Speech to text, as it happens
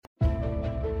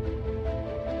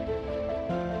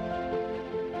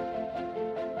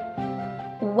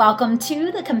Welcome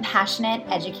to the Compassionate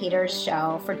Educators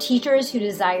Show for teachers who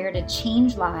desire to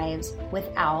change lives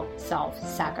without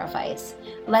self-sacrifice.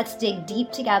 Let's dig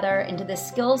deep together into the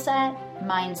skill set,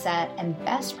 mindset, and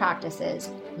best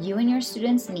practices you and your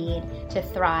students need to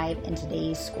thrive in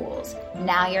today's schools.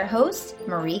 Now your host,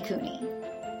 Marie Cooney.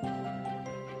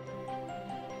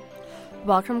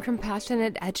 Welcome,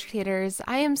 Compassionate Educators.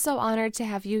 I am so honored to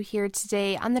have you here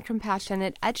today on the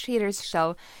Compassionate Educators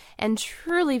Show and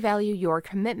truly value your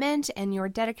commitment and your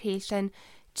dedication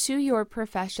to your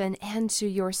profession and to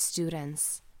your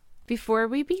students. Before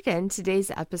we begin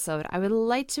today's episode, I would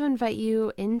like to invite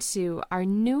you into our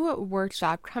new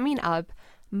workshop coming up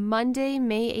Monday,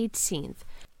 May 18th.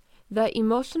 The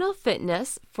Emotional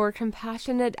Fitness for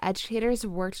Compassionate Educators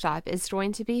workshop is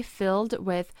going to be filled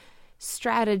with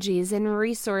strategies and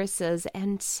resources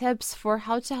and tips for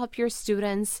how to help your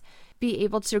students be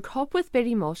able to cope with big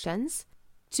emotions,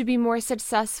 to be more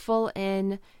successful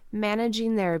in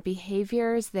managing their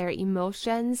behaviors, their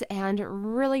emotions, and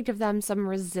really give them some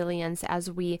resilience as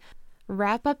we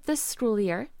wrap up the school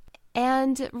year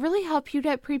and really help you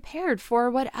get prepared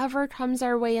for whatever comes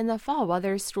our way in the fall,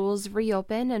 whether schools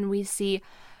reopen and we see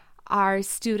our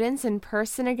students in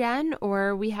person again,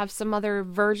 or we have some other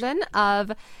version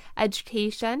of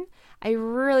education. I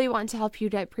really want to help you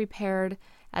get prepared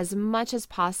as much as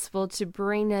possible to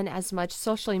bring in as much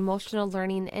social emotional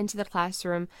learning into the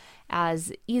classroom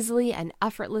as easily and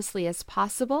effortlessly as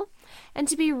possible, and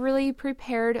to be really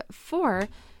prepared for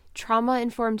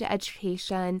trauma-informed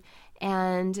education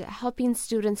and helping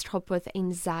students cope with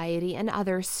anxiety and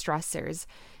other stressors.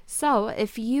 So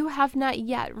if you have not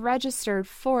yet registered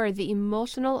for the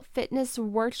Emotional Fitness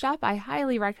Workshop, I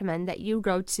highly recommend that you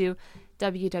go to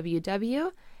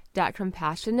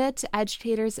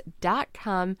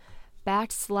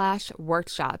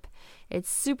www.compassionateeducators.com/workshop. It's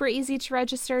super easy to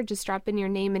register. Just drop in your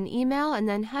name and email and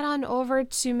then head on over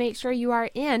to make sure you are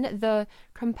in the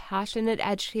Compassionate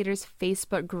Educators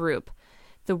Facebook group.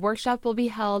 The workshop will be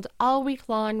held all week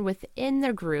long within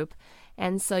the group,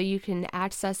 and so you can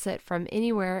access it from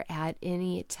anywhere at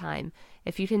any time.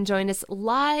 If you can join us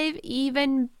live,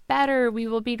 even better. We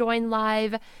will be going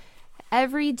live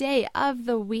every day of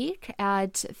the week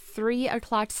at 3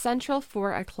 o'clock Central,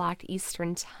 4 o'clock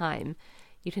Eastern Time.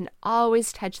 You can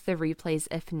always catch the replays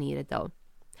if needed, though.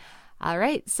 All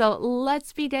right, so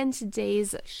let's begin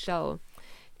today's show.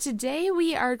 Today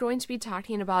we are going to be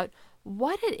talking about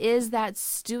what it is that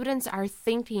students are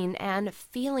thinking and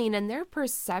feeling and their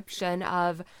perception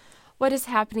of what is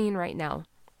happening right now.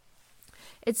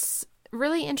 It's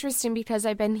really interesting because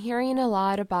I've been hearing a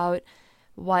lot about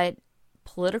what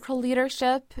political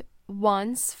leadership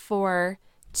wants for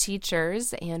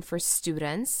teachers and for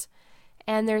students,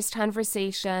 and there's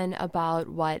conversation about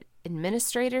what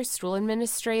administrators, school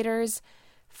administrators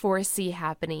foresee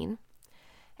happening.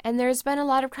 And there's been a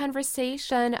lot of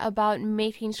conversation about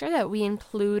making sure that we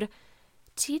include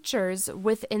teachers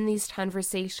within these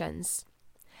conversations.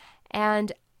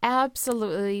 And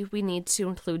absolutely, we need to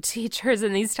include teachers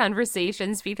in these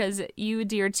conversations because you,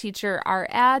 dear teacher, are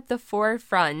at the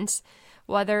forefront.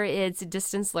 Whether it's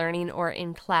distance learning or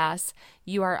in class,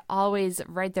 you are always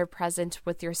right there present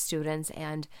with your students,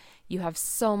 and you have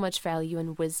so much value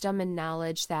and wisdom and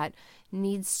knowledge that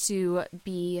needs to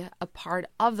be a part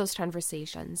of those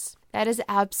conversations. That is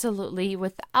absolutely,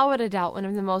 without a doubt, one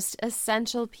of the most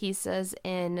essential pieces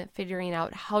in figuring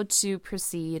out how to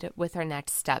proceed with our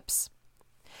next steps.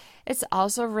 It's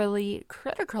also really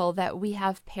critical that we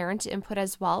have parent input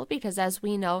as well, because as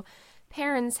we know,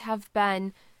 parents have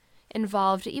been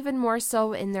involved even more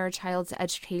so in their child's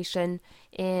education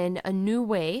in a new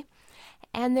way,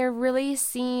 and they're really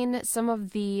seeing some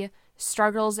of the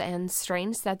struggles and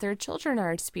strengths that their children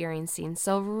are experiencing.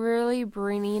 So really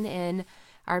bringing in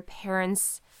our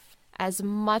parents as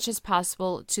much as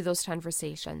possible to those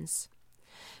conversations.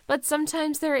 But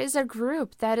sometimes there is a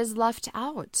group that is left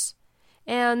out,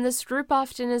 and this group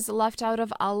often is left out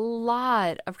of a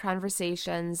lot of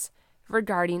conversations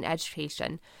regarding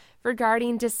education,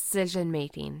 regarding decision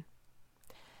making.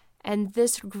 And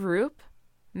this group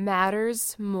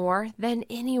matters more than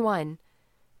anyone.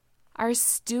 Our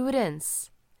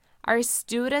students. Our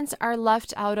students are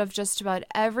left out of just about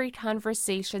every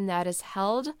conversation that is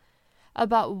held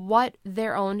about what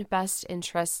their own best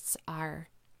interests are.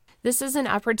 This is an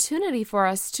opportunity for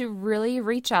us to really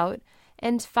reach out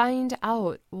and find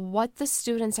out what the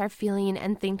students are feeling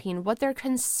and thinking, what their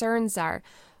concerns are,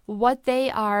 what they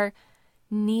are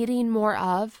needing more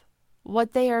of,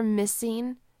 what they are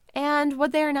missing, and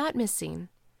what they are not missing.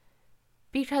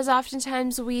 Because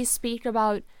oftentimes we speak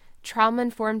about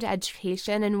trauma-informed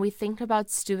education and we think about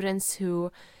students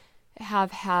who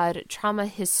have had trauma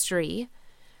history.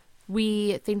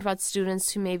 We think about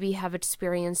students who maybe have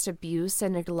experienced abuse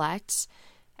and neglect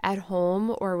at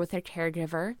home or with a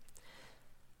caregiver.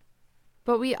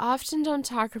 But we often don't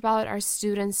talk about our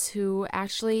students who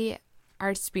actually are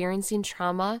experiencing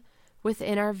trauma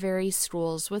within our very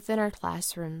schools, within our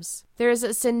classrooms. There is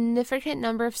a significant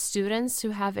number of students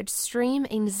who have extreme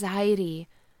anxiety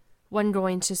when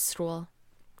going to school.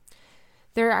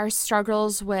 There are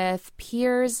struggles with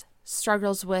peers,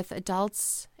 struggles with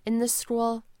adults in the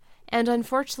school, and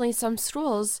unfortunately some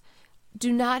schools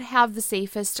do not have the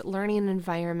safest learning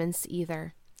environments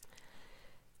either.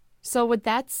 So with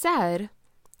that said,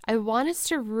 I want us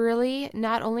to really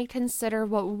not only consider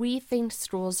what we think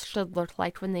schools should look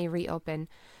like when they reopen,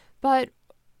 but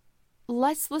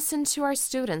let's listen to our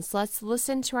students. Let's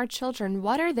listen to our children.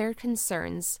 What are their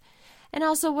concerns? And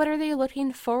also, what are they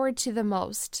looking forward to the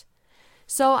most?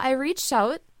 So I reached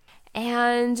out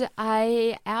and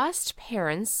I asked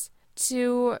parents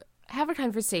to have a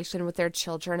conversation with their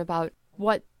children about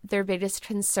what their biggest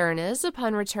concern is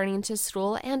upon returning to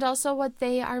school and also what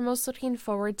they are most looking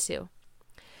forward to.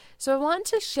 So I want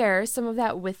to share some of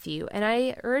that with you, and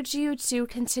I urge you to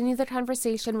continue the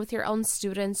conversation with your own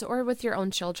students or with your own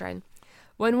children.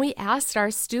 When we ask our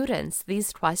students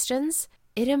these questions,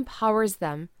 it empowers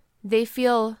them. They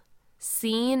feel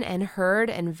seen and heard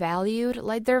and valued,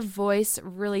 like their voice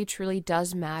really truly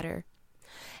does matter.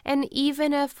 And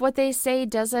even if what they say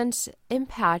doesn't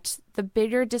impact the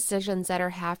bigger decisions that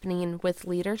are happening with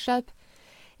leadership,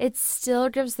 it still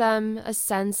gives them a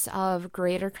sense of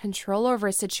greater control over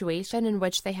a situation in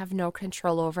which they have no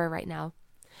control over right now.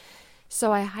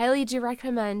 So I highly do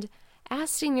recommend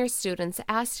asking your students,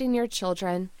 asking your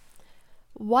children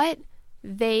what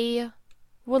they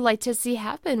would like to see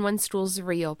happen when schools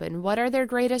reopen. What are their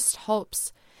greatest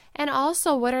hopes? And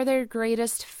also, what are their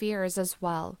greatest fears as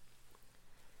well?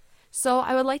 So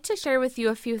I would like to share with you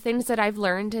a few things that I've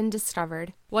learned and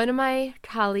discovered. One of my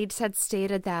colleagues had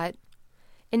stated that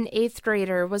an 8th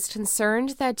grader was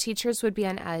concerned that teachers would be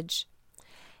on edge.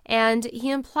 And he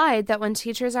implied that when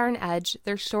teachers are on edge,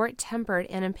 they're short-tempered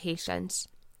and impatient.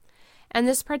 And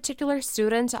this particular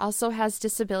student also has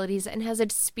disabilities and has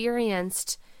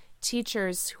experienced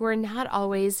teachers who are not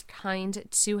always kind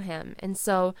to him. And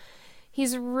so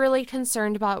he's really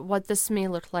concerned about what this may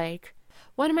look like.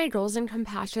 One of my goals in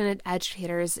Compassionate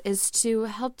Educators is to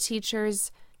help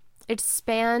teachers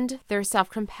expand their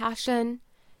self-compassion,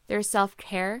 their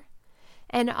self-care,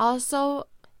 and also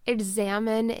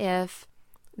examine if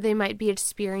they might be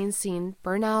experiencing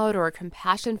burnout or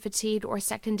compassion fatigue or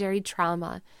secondary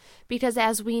trauma. Because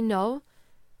as we know,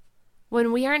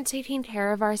 when we aren't taking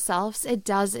care of ourselves, it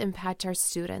does impact our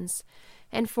students.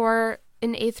 And for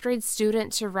an 8th grade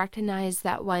student to recognize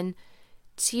that when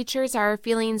teachers are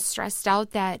feeling stressed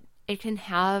out, that it can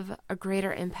have a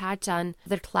greater impact on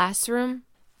the classroom,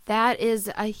 that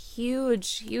is a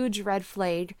huge, huge red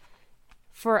flag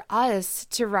for us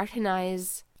to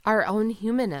recognize our own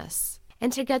humanness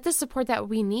and to get the support that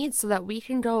we need so that we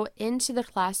can go into the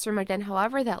classroom again,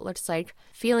 however that looks like,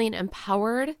 feeling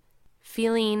empowered,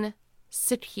 feeling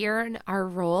secure in our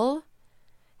role,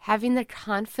 having the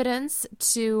confidence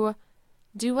to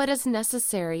do what is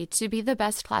necessary to be the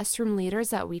best classroom leaders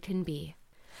that we can be.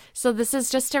 So this is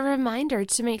just a reminder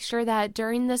to make sure that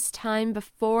during this time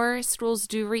before schools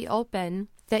do reopen,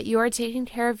 that you are taking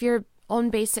care of your own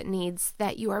basic needs,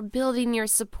 that you are building your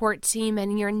support team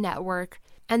and your network,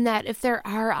 and that if there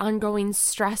are ongoing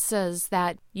stresses,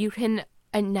 that you can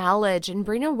acknowledge and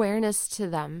bring awareness to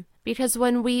them. Because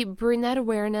when we bring that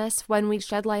awareness, when we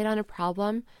shed light on a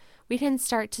problem, we can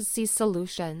start to see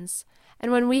solutions.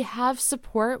 And when we have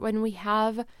support, when we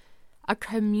have a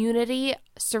community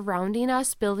surrounding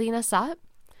us, building us up,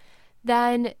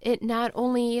 then it not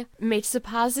only makes a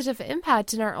positive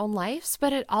impact in our own lives,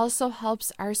 but it also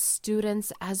helps our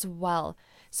students as well.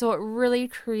 So it really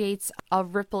creates a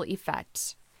ripple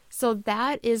effect. So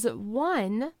that is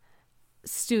one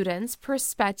student's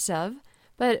perspective.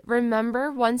 But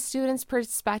remember, one student's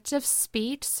perspective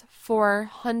speaks for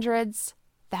hundreds,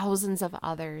 thousands of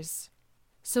others.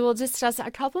 So we'll discuss a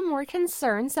couple more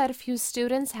concerns that a few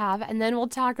students have, and then we'll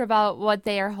talk about what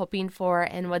they are hoping for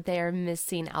and what they are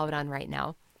missing out on right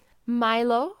now.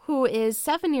 Milo, who is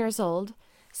 7 years old,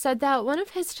 said that one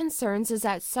of his concerns is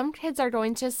that some kids are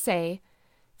going to say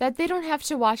that they don't have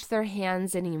to wash their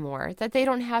hands anymore, that they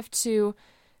don't have to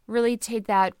really take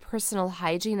that personal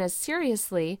hygiene as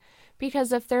seriously,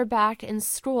 because if they're back in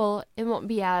school, it won't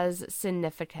be as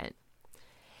significant.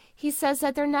 He says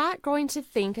that they're not going to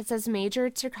think it's as major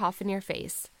to cough in your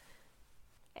face.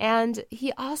 And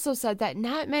he also said that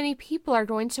not many people are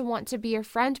going to want to be your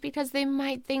friend because they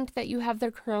might think that you have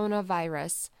the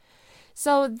coronavirus.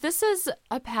 So this is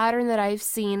a pattern that I've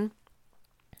seen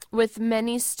with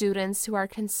many students who are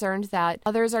concerned that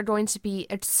others are going to be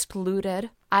excluded.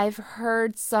 I've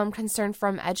heard some concern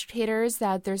from educators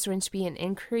that there's going to be an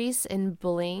increase in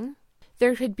bullying.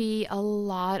 There could be a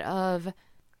lot of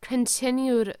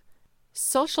continued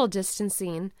social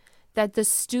distancing that the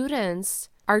students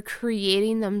are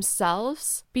creating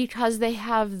themselves because they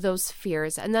have those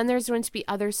fears. And then there's going to be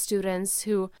other students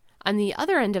who, on the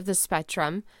other end of the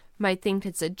spectrum, might think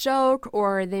it's a joke,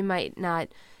 or they might not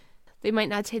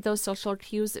take those social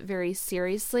cues very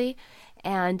seriously,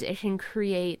 and it can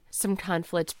create some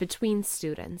conflict between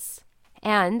students.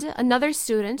 And another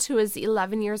student who is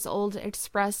 11 years old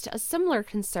expressed a similar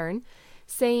concern,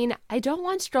 saying, I don't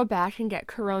want to go back and get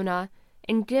corona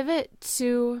and give it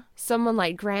to someone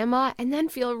like grandma and then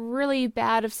feel really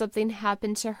bad if something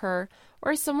happened to her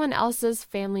or someone else's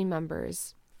family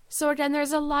members. So again,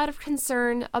 there's a lot of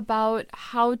concern about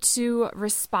how to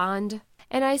respond.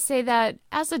 And I say that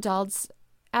as adults,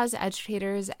 as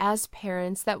educators, as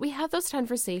parents, that we have those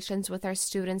conversations with our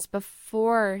students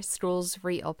before schools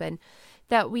reopen,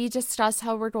 that we discuss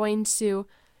how we're going to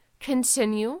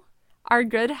continue our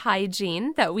good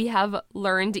hygiene that we have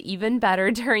learned even better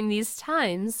during these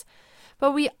times,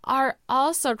 but we are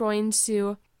also going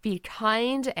to be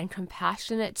kind and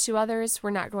compassionate to others.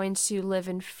 We're not going to live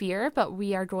in fear, but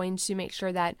we are going to make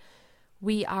sure that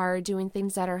we are doing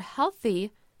things that are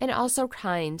healthy and also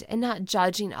kind and not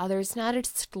judging others, not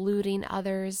excluding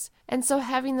others. And so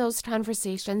having those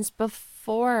conversations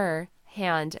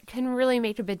beforehand can really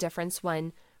make a big difference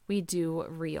when we do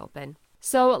reopen.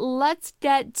 So let's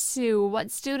get to what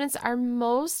students are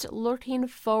most looking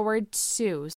forward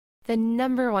to. The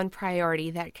number one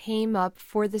priority that came up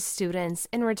for the students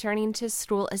in returning to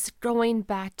school is going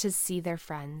back to see their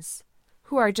friends,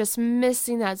 who are just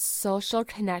missing that social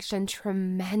connection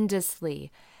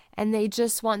tremendously. And they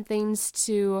just want things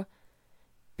to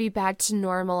be back to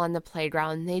normal on the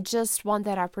playground. They just want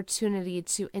that opportunity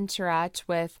to interact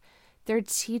with their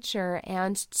teacher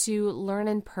and to learn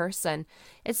in person.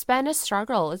 It's been a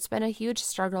struggle. It's been a huge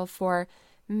struggle for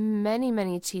many,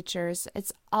 many teachers.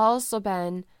 It's also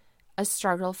been a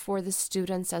struggle for the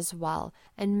students as well.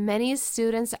 And many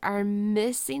students are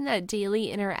missing that daily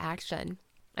interaction.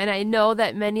 And I know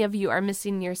that many of you are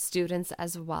missing your students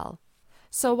as well.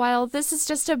 So while this is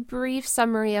just a brief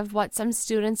summary of what some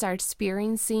students are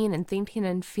experiencing and thinking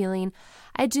and feeling,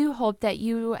 I do hope that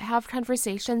you have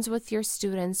conversations with your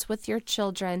students, with your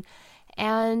children,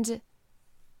 and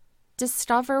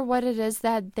discover what it is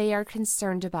that they are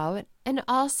concerned about, and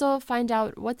also find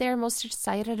out what they are most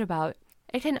excited about.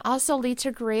 It can also lead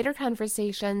to greater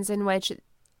conversations in which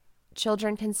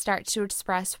children can start to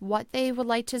express what they would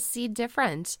like to see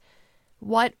different,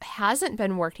 what hasn't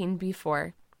been working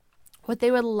before, what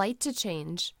they would like to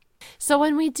change. So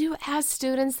when we do ask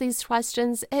students these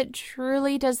questions, it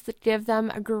truly does give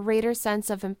them a greater sense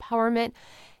of empowerment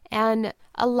and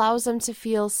allows them to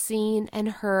feel seen and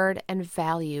heard and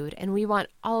valued. And we want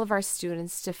all of our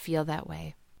students to feel that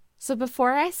way. So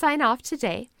before I sign off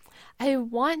today, I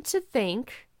want to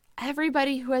thank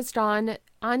everybody who has gone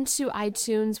onto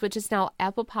iTunes, which is now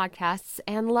Apple Podcasts,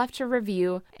 and left a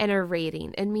review and a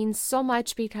rating. It means so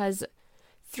much because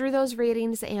through those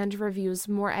ratings and reviews,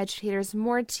 more educators,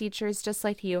 more teachers just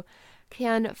like you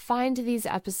can find these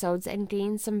episodes and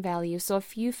gain some value. So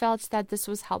if you felt that this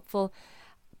was helpful,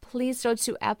 please go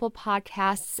to Apple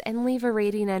Podcasts and leave a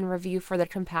rating and review for the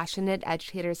Compassionate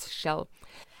Educators Show.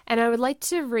 And I would like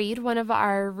to read one of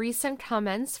our recent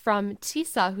comments from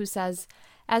Tisa, who says,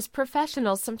 as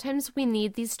professionals, sometimes we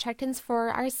need these check-ins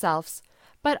for ourselves,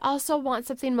 but also want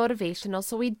something motivational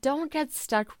so we don't get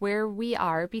stuck where we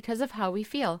are because of how we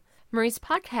feel. Marie's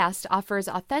podcast offers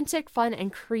authentic, fun,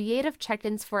 and creative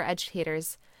check-ins for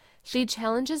educators. She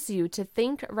challenges you to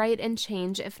think, write, and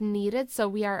change if needed so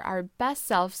we are our best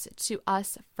selves to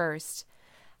us first.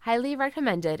 Highly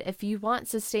recommended if you want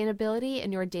sustainability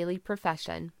in your daily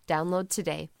profession. Download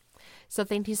today. So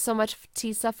thank you so much,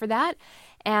 Tisa, for that.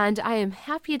 And I am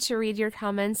happy to read your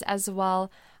comments as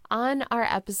well on our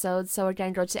episodes. So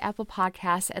again, go to Apple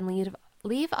Podcasts and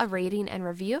leave a rating and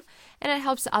review, and it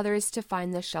helps others to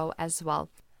find the show as well.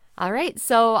 All right,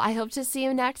 so I hope to see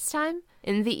you next time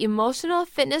in the Emotional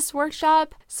Fitness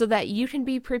Workshop so that you can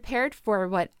be prepared for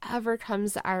whatever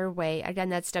comes our way. Again,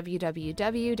 that's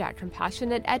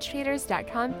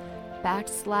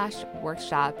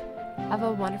www.compassionateeducators.com/workshop. Have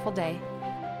a wonderful day.